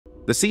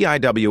The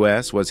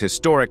CIWS was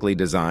historically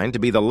designed to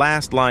be the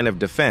last line of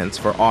defense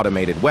for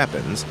automated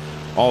weapons,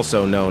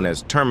 also known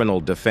as terminal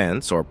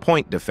defense or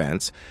point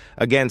defense,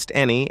 against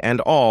any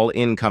and all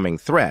incoming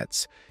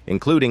threats,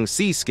 including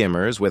sea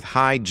skimmers with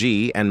high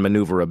G and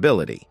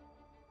maneuverability.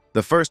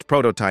 The first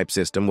prototype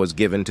system was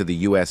given to the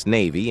U.S.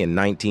 Navy in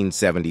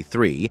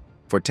 1973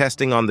 for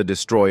testing on the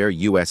destroyer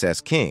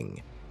USS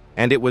King,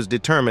 and it was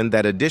determined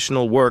that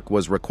additional work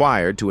was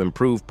required to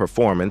improve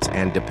performance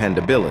and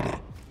dependability.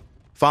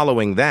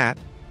 Following that,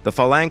 the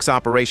Phalanx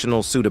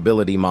Operational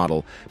Suitability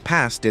Model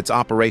passed its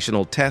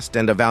operational test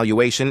and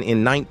evaluation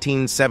in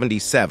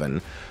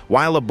 1977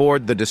 while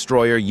aboard the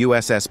destroyer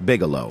USS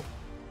Bigelow.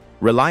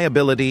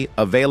 Reliability,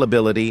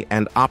 availability,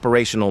 and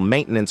operational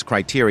maintenance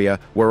criteria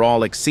were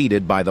all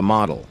exceeded by the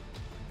model.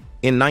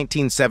 In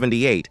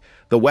 1978,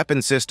 the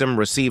weapon system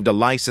received a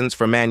license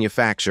for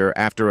manufacture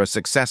after a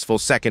successful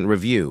second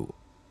review.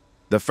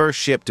 The first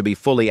ship to be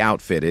fully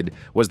outfitted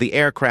was the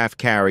aircraft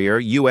carrier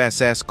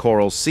USS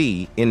Coral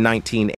Sea in 1980.